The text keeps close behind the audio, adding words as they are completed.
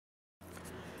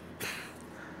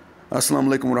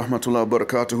Assalamu alaikum wa rahmatullahi wa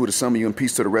barakatuhu to some of you and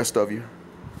peace to the rest of you.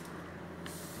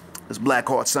 It's Black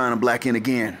Heart signing Black in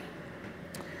again.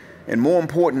 And more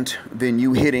important than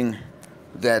you hitting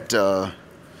that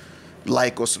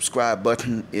like or subscribe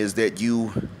button is that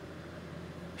you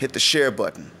hit the share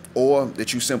button, or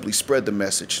that you simply spread the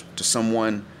message to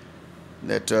someone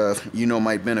that you know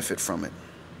might benefit from it.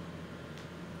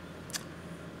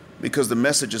 Because the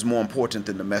message is more important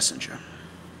than the messenger.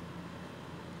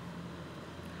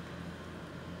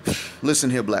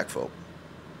 Listen here, black folk.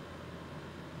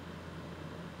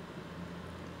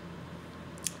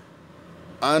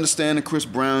 I understand that Chris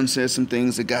Brown said some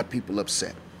things that got people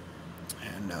upset.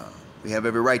 And we have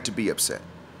every right to be upset.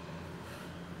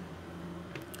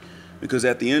 Because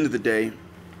at the end of the day,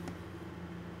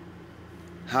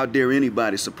 how dare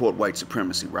anybody support white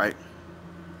supremacy, right?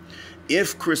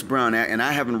 If Chris Brown, and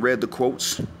I haven't read the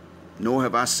quotes, nor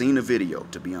have I seen a video,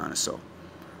 to be honest, so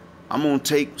I'm going to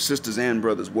take sisters and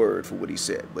brothers' word for what he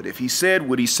said. But if he said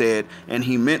what he said and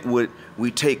he meant what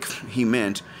we take he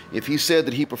meant, if he said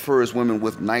that he prefers women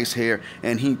with nice hair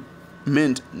and he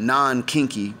meant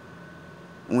non-kinky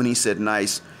when he said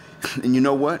nice, and you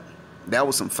know what? That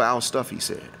was some foul stuff he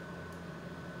said.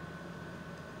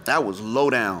 That was low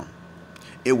down.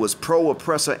 It was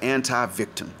pro-oppressor,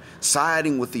 anti-victim.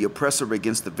 Siding with the oppressor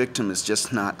against the victim is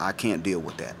just not, I can't deal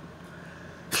with that.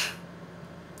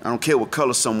 I don't care what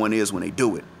color someone is when they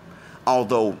do it.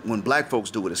 Although, when black folks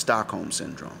do it, it's Stockholm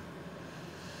Syndrome.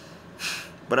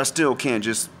 But I still can't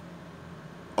just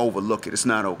overlook it. It's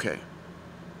not okay.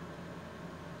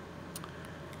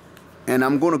 And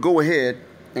I'm going to go ahead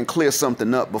and clear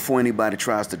something up before anybody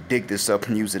tries to dig this up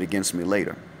and use it against me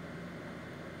later.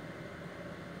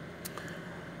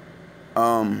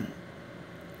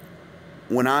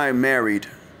 When I married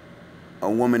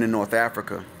a woman in North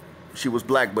Africa, she was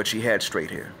black, but she had straight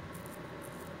hair.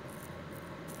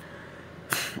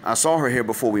 I saw her hair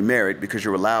before we married because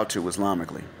you're allowed to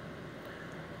Islamically.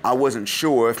 I wasn't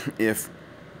sure if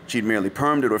she'd merely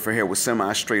permed it or if her hair was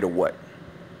semi-straight or what.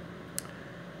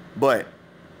 But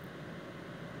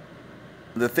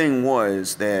the thing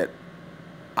was that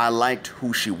I liked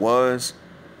who she was.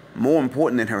 More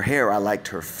important than her hair, I liked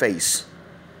her face.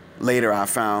 Later, I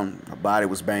found her body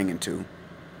was banging too.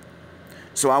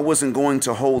 So I wasn't going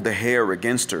to hold the hair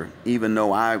against her, even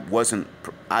though I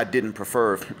didn't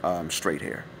prefer straight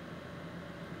hair.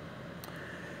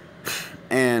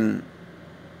 And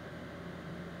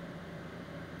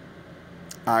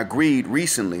I agreed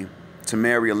recently to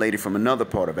marry a lady from another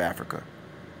part of Africa,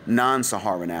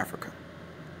 non-Saharan Africa.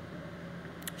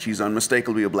 She's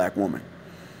unmistakably a black woman.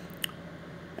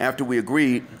 After we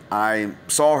agreed, I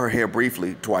saw her hair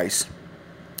briefly twice.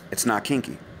 It's not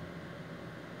kinky.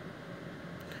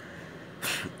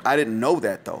 I didn't know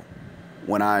that, though.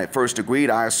 When I first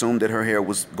agreed, I assumed that her hair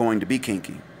was going to be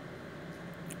kinky.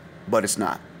 But it's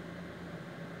not.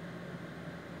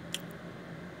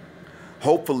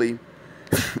 Hopefully,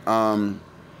 we'll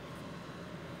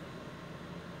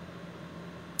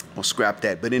scrap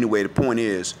that. But anyway, the point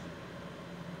is,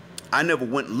 I never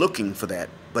went looking for that,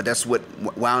 but that's what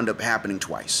wound up happening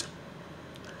twice.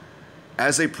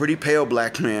 As a pretty pale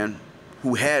black man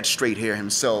who had straight hair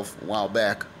himself a while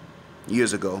back,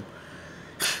 years ago,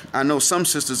 I know some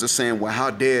sisters are saying, well, how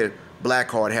dare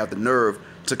Blackheart have the nerve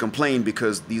to complain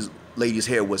because these ladies'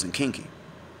 hair wasn't kinky?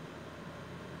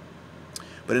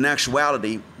 But in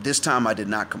actuality, this time I did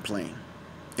not complain.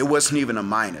 It wasn't even a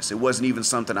minus. It wasn't even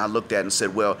something I looked at and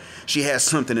said, well, she has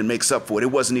something that makes up for it.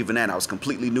 It wasn't even that. I was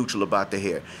completely neutral about the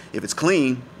hair. If it's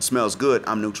clean, it smells good,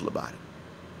 I'm neutral about it.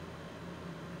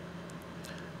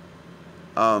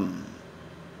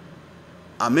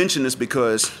 I mention this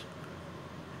because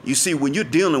you see, when you're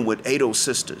dealing with ADO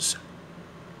sisters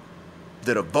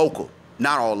that are vocal,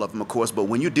 not all of them, of course, but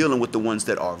when you're dealing with the ones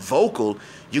that are vocal,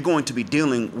 you're going to be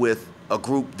dealing with a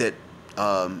group that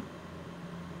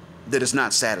that is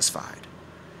not satisfied.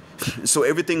 So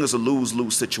everything is a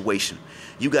lose-lose situation.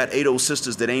 You got ADO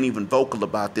sisters that ain't even vocal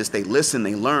about this. They listen,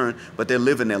 they learn, but they're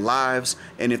living their lives.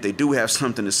 And if they do have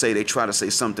something to say, they try to say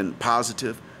something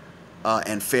positive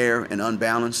and fair and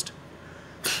unbalanced.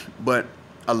 But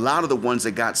a lot of the ones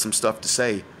that got some stuff to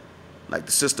say, like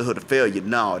the Sisterhood of Failure,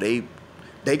 no, they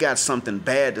got something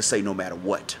bad to say no matter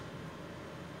what.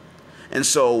 And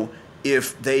so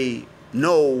if they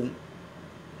know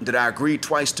that I agreed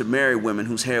twice to marry women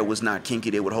whose hair was not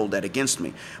kinky, they would hold that against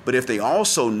me. But if they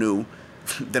also knew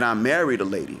that I married a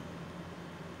lady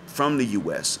from the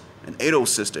U.S., an ADO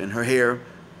sister, and her hair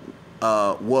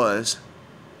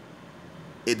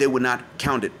they would not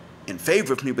count it in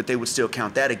favor of me, but they would still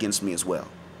count that against me as well.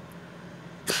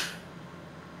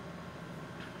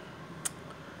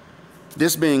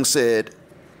 This being said,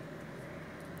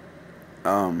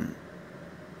 now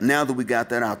that we got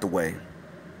that out the way,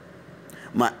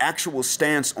 my actual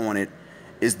stance on it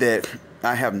is that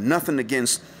I have nothing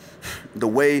against the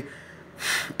way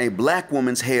a black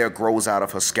woman's hair grows out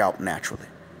of her scalp naturally.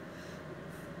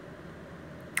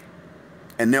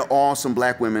 And there are some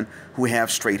black women who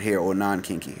have straight hair or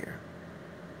non-kinky hair.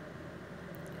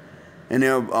 And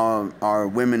there are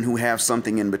women who have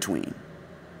something in between.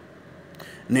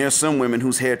 And there are some women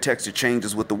whose hair texture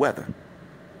changes with the weather.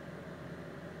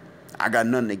 I got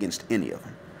nothing against any of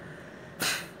them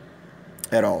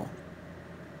at all.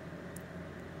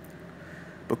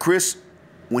 But Chris,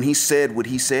 when he said what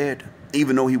he said,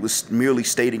 even though he was merely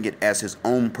stating it as his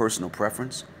own personal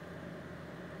preference,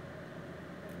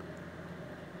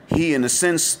 he, in a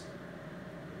sense,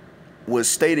 was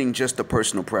stating just a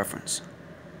personal preference.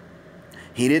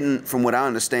 He didn't, from what I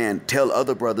understand, tell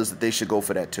other brothers that they should go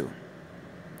for that too.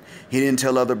 He didn't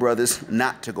tell other brothers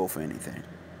not to go for anything.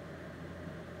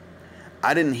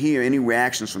 I didn't hear any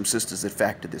reactions from sisters that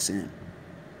factored this in.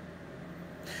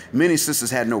 Many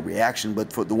sisters had no reaction,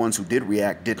 but for the ones who did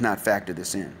react, did not factor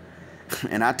this in.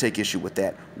 And I take issue with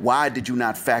that. Why did you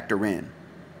not factor in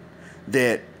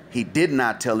that he did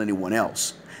not tell anyone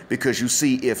else? Because you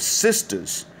see, if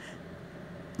sisters,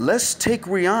 let's take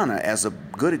Rihanna as a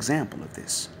good example of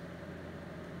this.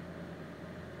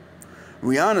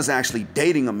 Rihanna's actually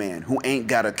dating a man who ain't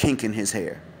got a kink in his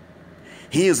hair.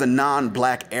 He is a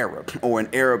non-black Arab, or an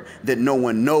Arab that no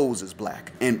one knows is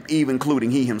black, and even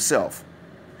including he himself.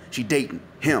 She's dating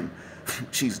him.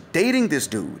 She's dating this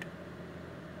dude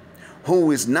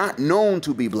who is not known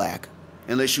to be black,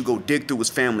 unless you go dig through his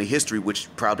family history, which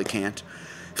you probably can't.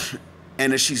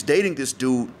 And as she's dating this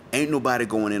dude, ain't nobody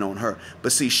going in on her.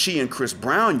 But see, she and Chris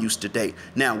Brown used to date.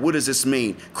 Now, what does this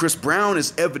mean? Chris Brown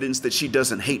is evidence that she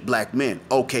doesn't hate black men.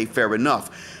 Okay, fair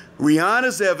enough.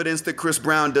 Rihanna's evidence that Chris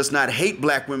Brown does not hate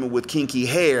black women with kinky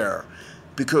hair,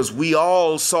 because we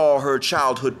all saw her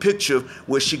childhood picture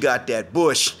where she got that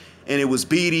bush and it was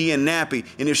beady and nappy,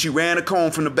 and if she ran a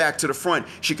comb from the back to the front,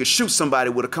 she could shoot somebody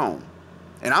with a comb.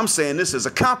 And I'm saying this as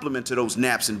a compliment to those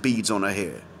naps and beads on her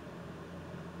hair.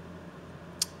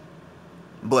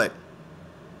 But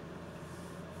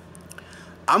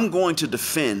I'm going to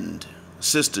defend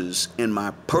sisters in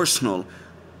my personal,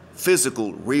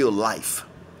 physical, real life,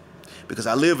 because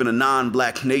I live in a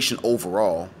non-black nation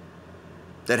overall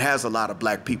that has a lot of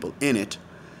black people in it.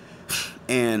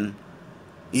 And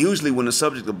usually when the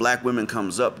subject of black women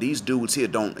comes up, these dudes here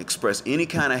don't express any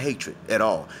kind of hatred at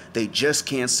all. They just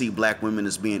can't see black women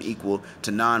as being equal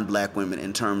to non-black women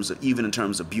in terms of, even in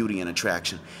terms of beauty and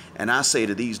attraction. And I say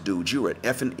to these dudes, you're an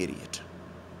effing idiot.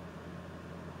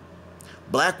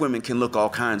 Black women can look all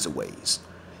kinds of ways.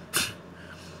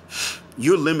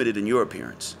 You're limited in your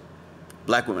appearance.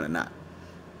 Black women are not.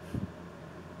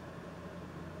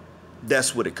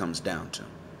 That's what it comes down to.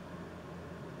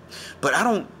 But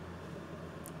I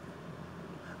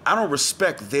don't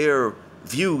respect their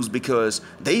views, because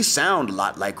they sound a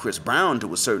lot like Chris Brown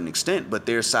to a certain extent, but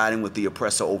they're siding with the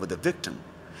oppressor over the victim.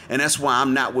 And that's why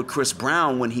I'm not with Chris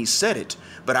Brown when he said it.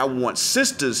 But I want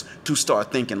sisters to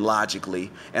start thinking logically,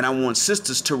 and I want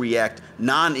sisters to react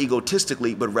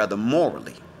non-egotistically, but rather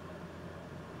morally.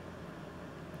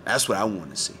 That's what I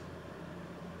want to see.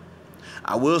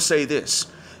 I will say this.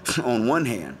 On one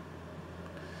hand,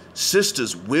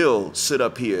 sisters will sit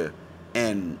up here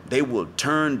and they will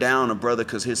turn down a brother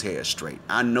because his hair is straight.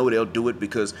 I know they'll do it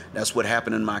because that's what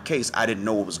happened in my case. I didn't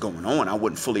know what was going on. I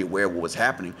wasn't fully aware of what was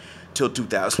happening till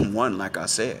 2001, like I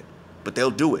said. But they'll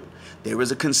do it. There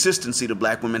is a consistency that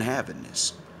black women have in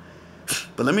this.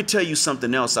 But let me tell you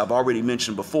something else I've already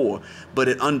mentioned before, but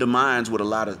it undermines what a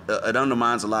lot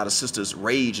of sisters'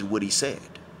 rage in what he said.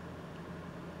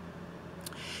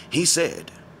 He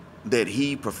said that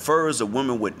he prefers a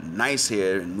woman with nice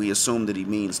hair, and we assume that he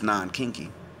means non-kinky.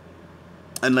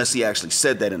 Unless he actually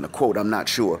said that in the quote, I'm not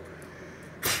sure.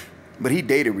 But he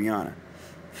dated Rihanna.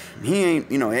 He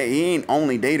ain't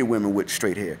only dated women with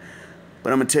straight hair.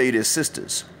 But I'm gonna tell you this,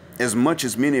 sisters, as much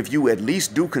as many of you at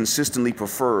least do consistently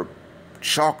prefer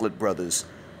chocolate brothers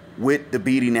with the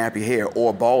beady nappy hair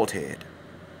or bald head,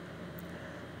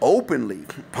 openly,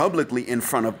 publicly in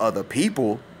front of other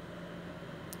people,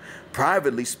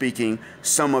 privately speaking,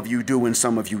 some of you do and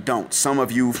some of you don't. Some of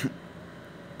you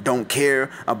don't care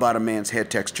about a man's hair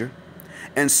texture,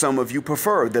 and some of you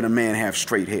prefer that a man have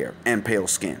straight hair and pale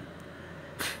skin.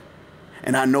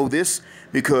 And I know this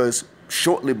because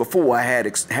shortly before I had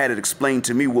it explained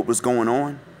to me what was going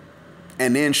on,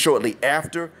 and then shortly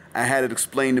after I had it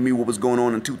explained to me what was going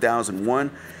on in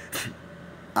 2001,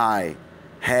 I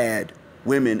had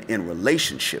women in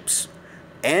relationships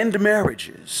and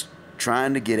marriages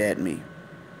trying to get at me.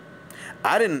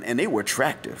 And they were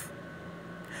attractive.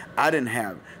 I didn't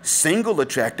have single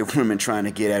attractive women trying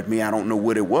to get at me. I don't know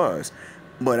what it was,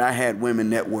 but I had women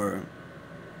that were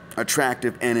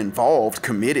attractive and involved,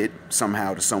 committed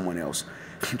somehow to someone else,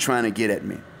 trying to get at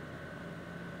me.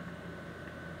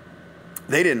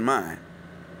 They didn't mind.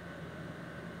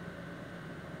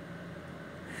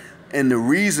 And the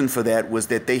reason for that was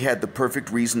that they had the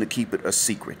perfect reason to keep it a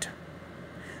secret.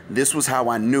 This was how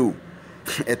I knew.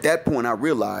 At that point, I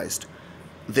realized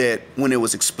that when it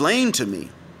was explained to me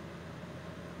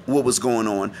what was going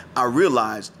on, I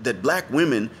realized that black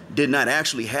women did not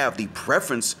actually have the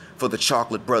preference for the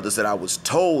chocolate brothers that I was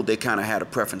told they kind of had a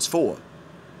preference for,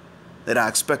 that I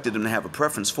expected them to have a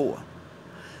preference for.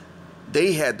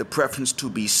 They had the preference to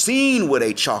be seen with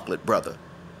a chocolate brother.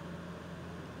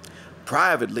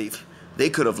 Privately, they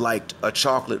could have liked a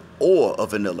chocolate or a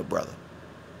vanilla brother.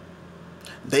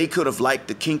 They could have liked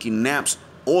the kinky naps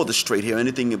or the straight hair,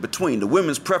 anything in between. The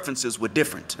women's preferences were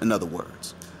different, in other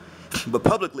words. But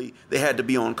publicly, they had to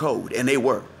be on code, and they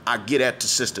were. I get at to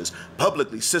sisters.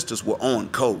 Publicly, sisters were on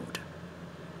code.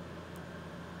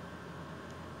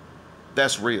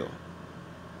 That's real.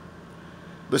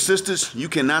 But sisters, you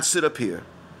cannot sit up here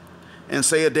and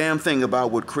say a damn thing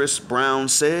about what Chris Brown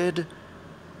said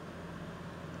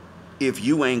if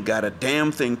you ain't got a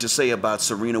damn thing to say about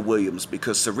Serena Williams,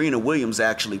 because Serena Williams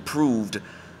actually proved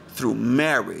through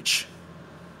marriage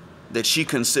that she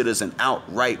considers an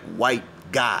outright white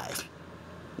guy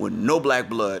with no black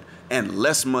blood and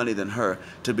less money than her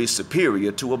to be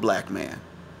superior to a black man.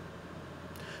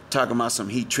 Talking about some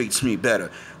he treats me better.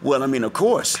 Well, I mean, of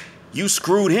course, you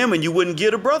screwed him and you wouldn't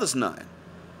give the brothers none.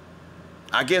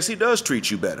 I guess he does treat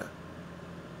you better.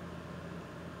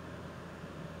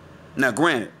 Now,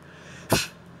 granted,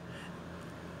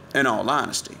 in all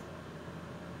honesty,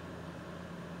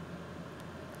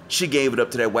 she gave it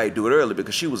up to that white dude early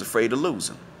because she was afraid to lose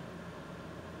him.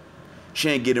 She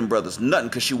ain't getting brothers nothing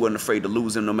because she wasn't afraid to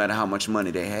lose him no matter how much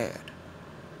money they had.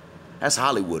 That's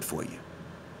Hollywood for you.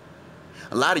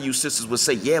 A lot of you sisters would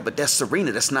say, yeah, but that's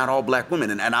Serena. That's not all black women.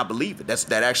 And I believe it.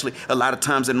 That actually, a lot of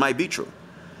times it might be true.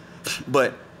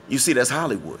 But you see, that's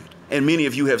Hollywood. And many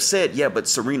of you have said, yeah, but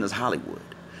Serena's Hollywood.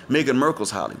 Meghan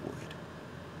Markle's Hollywood.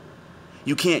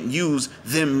 You can't use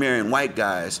them marrying white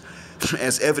guys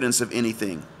as evidence of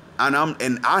anything.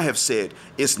 And I have said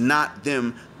it's not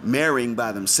them marrying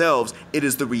by themselves. It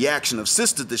is the reaction of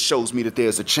sisters that shows me that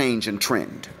there's a change in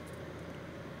trend.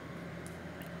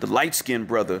 The light-skinned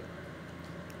brother,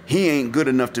 he ain't good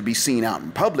enough to be seen out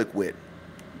in public with,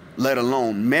 let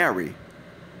alone marry.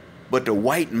 But the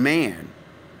white man,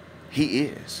 he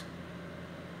is.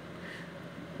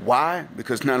 Why?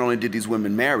 Because not only did these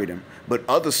women marry him, but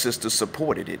other sisters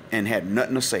supported it and had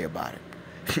nothing to say about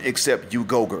it. Except you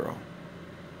go, girl.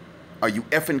 Are you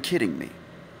effing kidding me?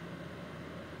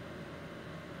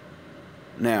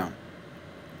 Now,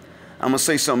 I'm going to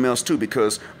say something else too,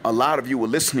 because a lot of you are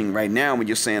listening right now when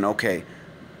you're saying, okay,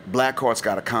 Blackheart's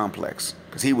got a complex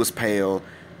because he was pale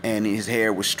and his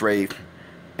hair was straight.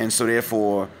 And so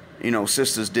therefore, you know,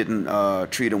 sisters didn't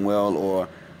treat him well,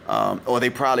 or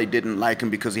they probably didn't like him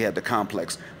because he had the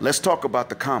complex. Let's talk about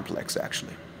the complex,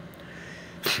 actually.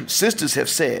 Sisters have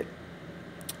said,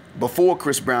 before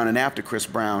Chris Brown and after Chris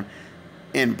Brown,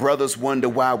 and brothers wonder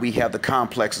why we have the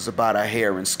complexes about our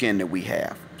hair and skin that we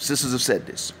have. Sisters have said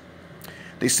this.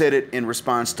 They said it in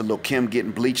response to Lil' Kim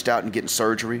getting bleached out and getting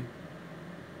surgery.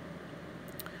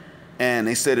 And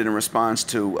they said it in response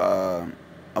to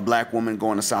a black woman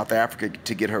going to South Africa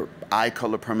to get her eye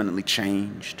color permanently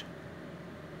changed.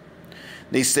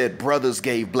 They said brothers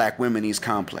gave black women these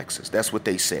complexes. That's what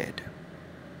they said.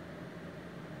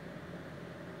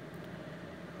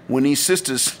 When these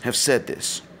sisters have said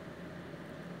this,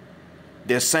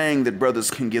 they're saying that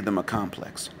brothers can give them a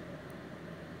complex,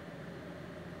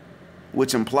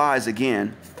 which implies,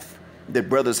 again, that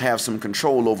brothers have some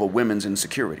control over women's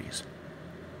insecurities.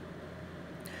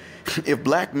 If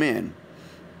black men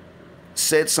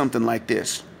said something like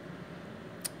this,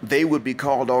 they would be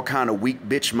called all kind of weak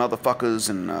bitch motherfuckers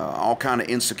and all kind of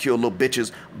insecure little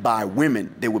bitches by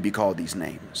women. They would be called these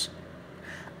names.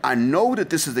 I know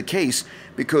that this is the case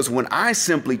because when I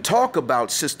simply talk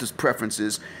about sisters'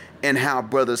 preferences and how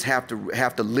brothers have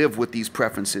to live with these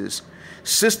preferences,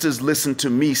 sisters listen to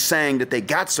me saying that they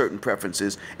got certain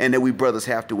preferences and that we brothers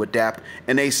have to adapt,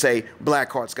 and they say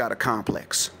Blackheart's got a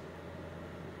complex.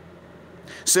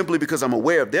 Simply because I'm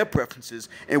aware of their preferences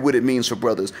and what it means for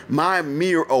brothers. My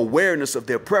mere awareness of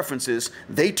their preferences,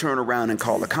 they turn around and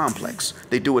call a complex.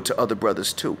 They do it to other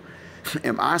brothers too.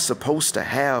 Am I supposed to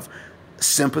have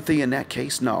sympathy in that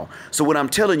case? No. So what I'm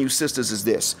telling you, sisters, is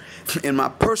this. In my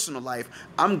personal life,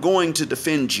 I'm going to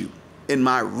defend you. In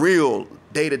my real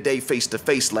day-to-day,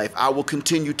 face-to-face life, I will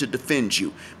continue to defend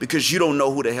you because you don't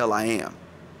know who the hell I am.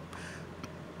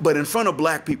 But in front of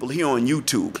black people here on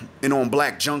YouTube and on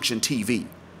Black Junction TV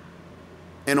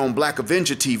and on Black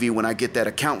Avenger TV when I get that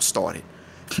account started,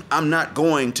 I'm not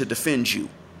going to defend you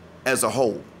as a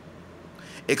whole.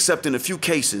 Except in a few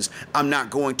cases, I'm not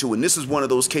going to. And this is one of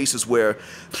those cases where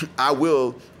I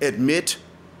will admit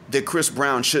that Chris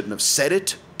Brown shouldn't have said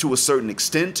it to a certain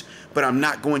extent, but I'm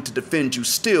not going to defend you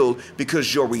still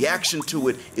because your reaction to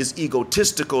it is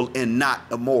egotistical and not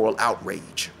a moral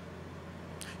outrage.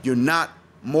 You're not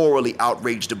morally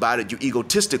outraged about it. You're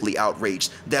egotistically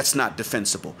outraged. That's not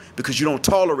defensible because you don't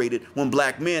tolerate it when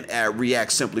black men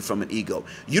react simply from an ego.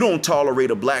 You don't tolerate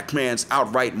a black man's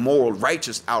outright moral,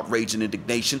 righteous outrage and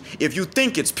indignation if you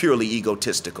think it's purely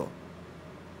egotistical.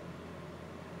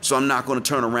 So I'm not going to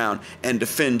turn around and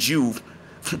defend you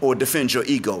or defend your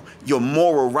ego. Your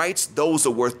moral rights, those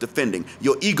are worth defending.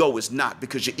 Your ego is not,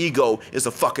 because your ego is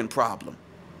a fucking problem.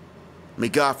 May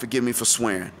God forgive me for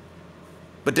swearing.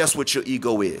 But that's what your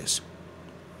ego is.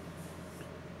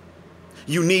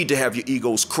 You need to have your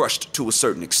egos crushed to a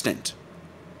certain extent.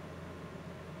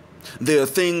 There are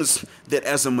things that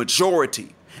as a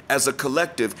majority, as a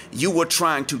collective, you are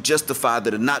trying to justify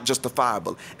that are not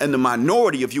justifiable. And the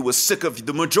minority of you are sick of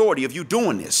the majority of you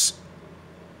doing this.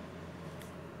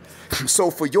 So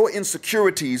for your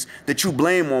insecurities that you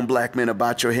blame on black men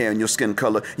about your hair and your skin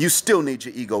color, you still need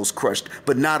your egos crushed,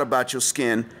 but not about your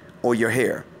skin or your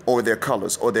hair or their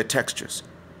colors or their textures.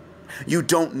 You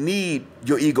don't need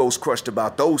your egos crushed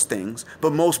about those things,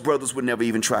 but most brothers would never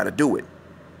even try to do it.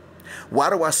 Why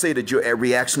do I say that your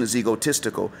reaction is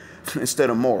egotistical instead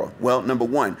of moral? Well, number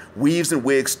one, weaves and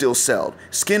wigs still sell.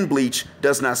 Skin bleach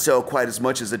does not sell quite as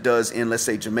much as it does in, let's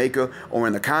say, Jamaica or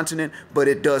in the continent, but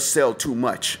it does sell too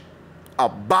much. A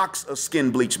box of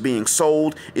skin bleach being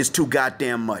sold is too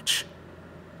goddamn much.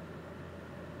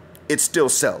 It still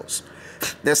sells.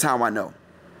 That's how I know.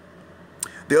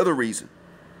 The other reason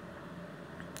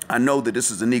I know that this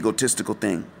is an egotistical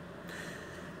thing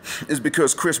is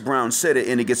because Chris Brown said it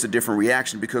and it gets a different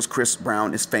reaction because Chris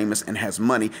Brown is famous and has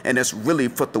money, and that's really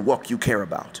what the walk you care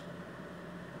about.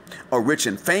 A rich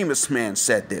and famous man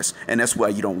said this, and that's why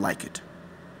you don't like it.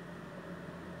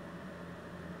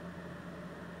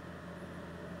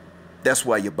 That's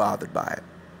why you're bothered by it.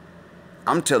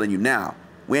 I'm telling you now,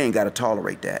 we ain't got to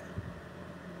tolerate that.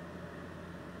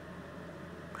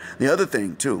 The other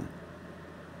thing, too,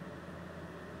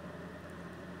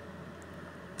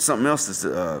 something else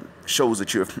that shows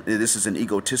that this is an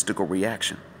egotistical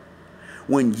reaction.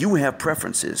 When you have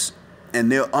preferences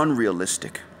and they're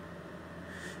unrealistic,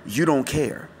 you don't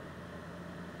care.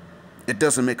 It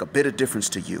doesn't make a bit of difference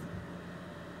to you.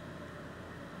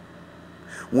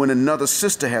 When another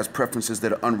sister has preferences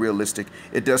that are unrealistic,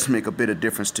 it doesn't make a bit of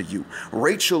difference to you.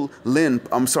 Rebecca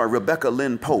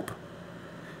Lynn Pope,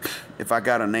 if I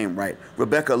got her name right,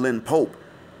 Rebecca Lynn Pope,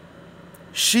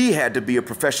 she had to be a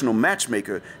professional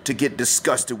matchmaker to get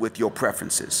disgusted with your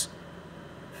preferences.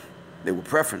 They were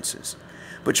preferences.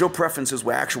 But your preferences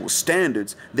were actual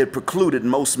standards that precluded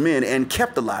most men and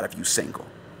kept a lot of you single.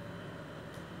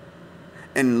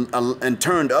 And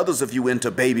turned others of you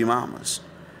into baby mamas.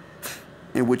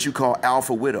 In what you call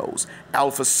alpha widows,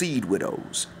 alpha seed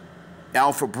widows,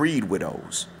 alpha breed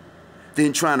widows.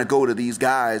 Then trying to go to these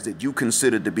guys that you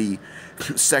consider to be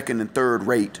second and third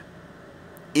rate,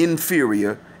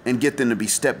 inferior, and get them to be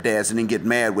stepdads and then get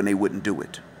mad when they wouldn't do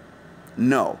it.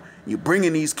 No, you're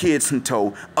bringing these kids in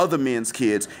tow, other men's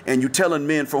kids, and you're telling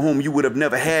men for whom you would have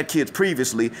never had kids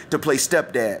previously to play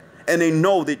stepdad. And they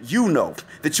know that you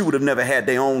would have never had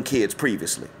their own kids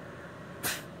previously.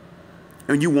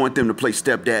 And you want them to play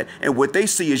stepdad. And what they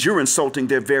see is you're insulting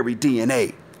their very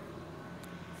DNA.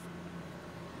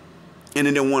 And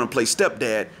then they want to play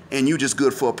stepdad, and you just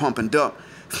good for a pump and dump.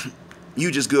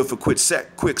 You just good for quick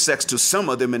sex to some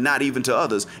of them and not even to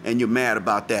others, and you're mad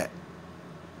about that.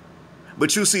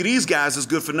 But you see these guys is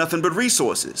good for nothing but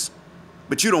resources.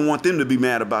 But you don't want them to be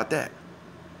mad about that.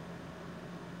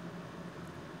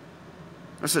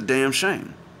 That's a damn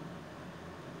shame.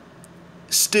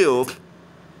 Still,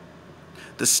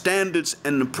 the standards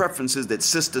and the preferences that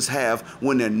sisters have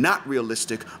when they're not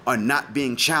realistic are not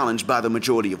being challenged by the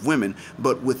majority of women.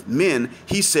 But with men,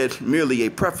 he said merely a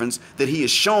preference that he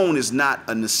has shown is not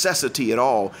a necessity at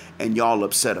all, and y'all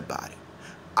upset about it.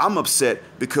 I'm upset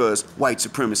because white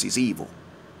supremacy is evil.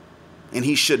 And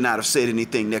he should not have said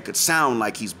anything that could sound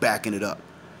like he's backing it up.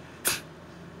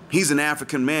 He's an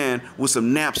African man with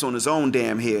some naps on his own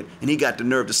damn head, and he got the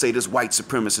nerve to say this white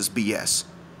supremacist BS.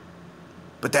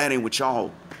 But that ain't what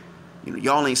y'all,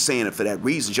 y'all ain't saying it for that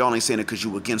reason. Y'all ain't saying it because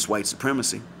you against white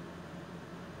supremacy.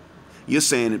 You're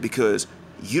saying it because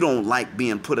you don't like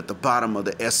being put at the bottom of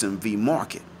the SMV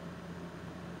market.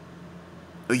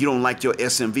 Or you don't like your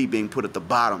SMV being put at the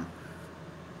bottom.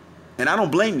 And I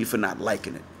don't blame you for not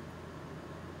liking it.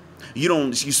 You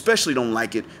especially don't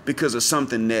like it because of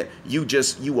something that you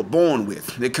were born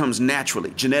with. It comes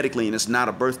naturally, genetically, and it's not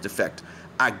a birth defect.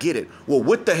 I get it. Well,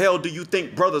 what the hell do you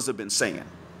think brothers have been saying?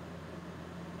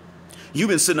 You've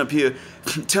been sitting up here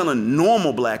telling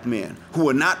normal black men who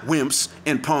are not wimps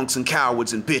and punks and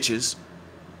cowards and bitches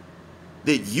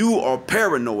that you are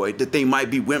paranoid that they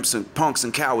might be wimps and punks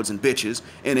and cowards and bitches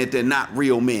and that they're not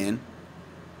real men.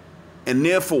 And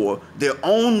therefore, their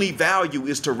only value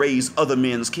is to raise other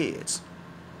men's kids.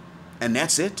 And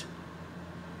that's it.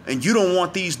 And you don't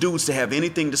want these dudes to have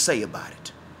anything to say about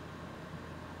it.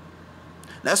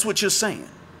 That's what you're saying.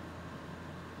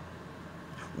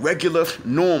 Regular,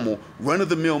 normal,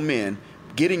 run-of-the-mill men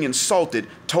getting insulted,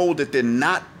 told that they're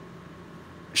not,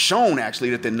 shown actually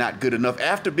that they're not good enough.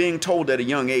 After being told at a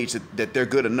young age that they're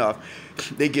good enough,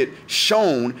 they get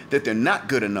shown that they're not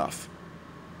good enough.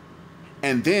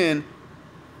 And then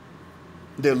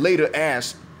they're later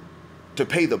asked to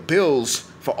pay the bills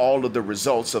for all of the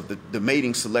results of the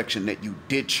mating selection that you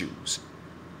did choose.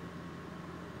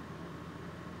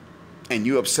 And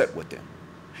you're upset with them.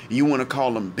 You want to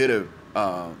call them bitter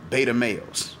beta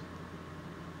males.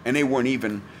 And they weren't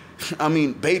even,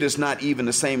 beta's not even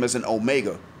the same as an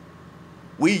omega.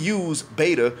 We use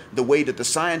beta the way that the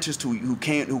scientist who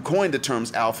coined the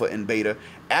terms alpha and beta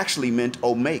actually meant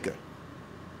omega.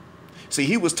 See,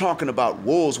 he was talking about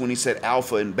wolves when he said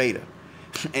alpha and beta,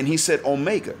 and he said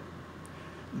omega.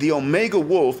 The omega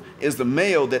wolf is the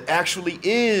male that actually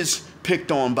is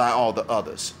picked on by all the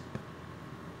others.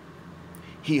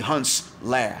 He hunts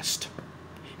last.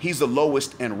 He's the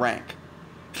lowest in rank.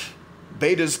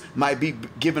 Betas might be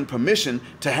given permission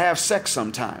to have sex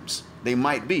sometimes. They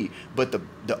might be, but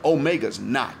the omega's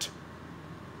not.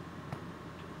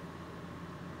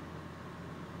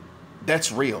 That's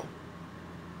real.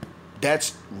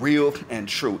 That's real and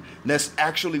true. That's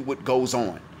actually what goes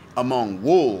on among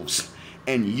wolves.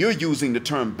 And you're using the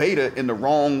term beta in the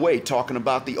wrong way, talking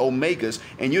about the omegas,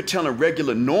 and you're telling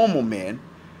regular normal men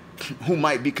who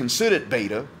might be considered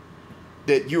beta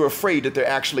that you're afraid that they're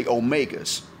actually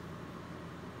omegas.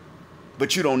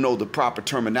 But you don't know the proper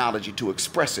terminology to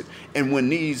express it. And when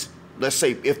these, let's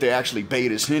say if they're actually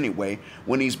betas anyway,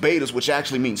 when these betas, which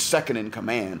actually means second in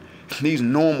command, these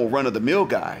normal run-of-the-mill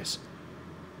guys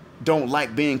don't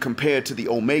like being compared to the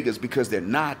omegas because they're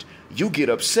not, you get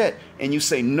upset and you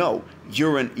say, no,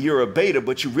 you're a beta,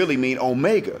 but you really mean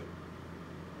omega.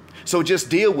 So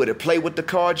just deal with it. Play with the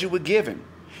cards you were given.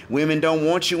 Women don't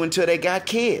want you until they got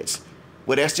kids.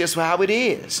 Well, that's just how it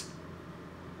is.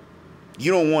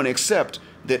 You don't want to accept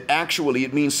that actually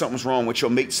it means something's wrong with your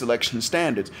mate selection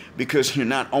standards because you're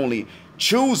not only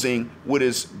choosing what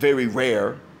is very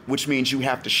rare, which means you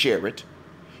have to share it,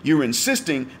 you're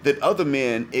insisting that other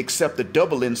men accept the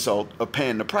double insult of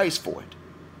paying the price for it.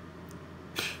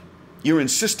 You're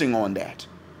insisting on that.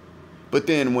 But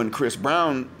then when Chris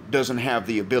Brown doesn't have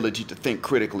the ability to think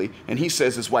critically and he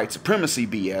says it's white supremacy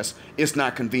BS, it's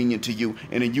not convenient to you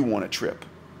and then you want to trip.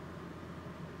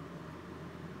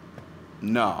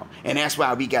 No. And that's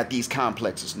why we got these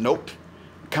complexes. Nope.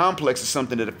 Complex is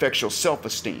something that affects your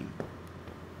self-esteem.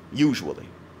 Usually.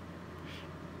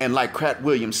 And like Cat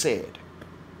Williams said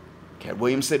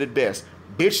it best,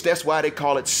 bitch, that's why they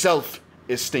call it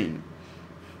self-esteem.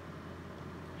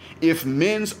 If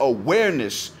men's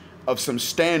awareness of some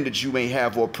standards you may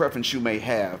have or preference you may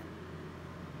have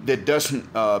that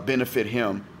doesn't benefit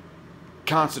him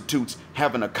constitutes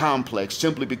having a complex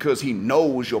simply because he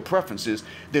knows your preferences,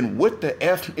 then what the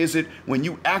F is it when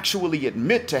you actually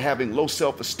admit to having low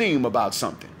self-esteem about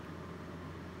something?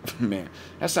 Man,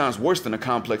 that sounds worse than a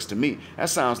complex to me. That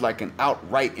sounds like an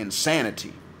outright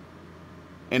insanity.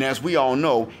 And as we all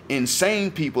know, insane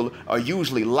people are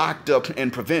usually locked up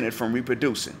and prevented from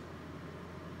reproducing.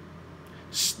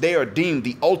 They are deemed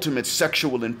the ultimate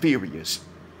sexual inferiors.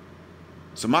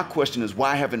 So my question is,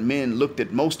 why haven't men looked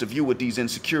at most of you with these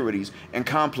insecurities and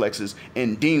complexes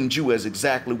and deemed you as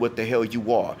exactly what the hell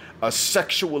you are, a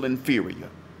sexual inferior?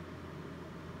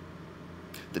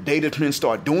 The day that men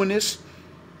start doing this,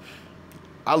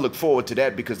 I look forward to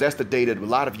that because that's the day that a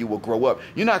lot of you will grow up.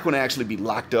 You're not going to actually be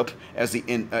locked up as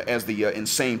the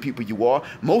insane people you are.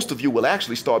 Most of you will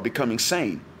actually start becoming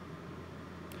sane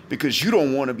because you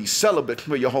don't want to be celibate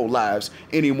for your whole lives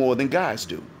any more than guys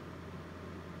do.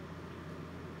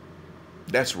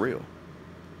 That's real.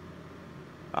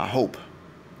 I hope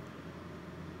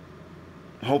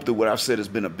that what I've said has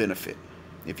been a benefit.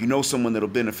 If you know someone that'll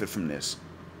benefit from this,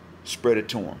 spread it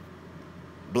to them.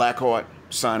 Blackheart,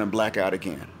 signing black out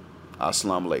again.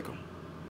 Assalamu alaikum.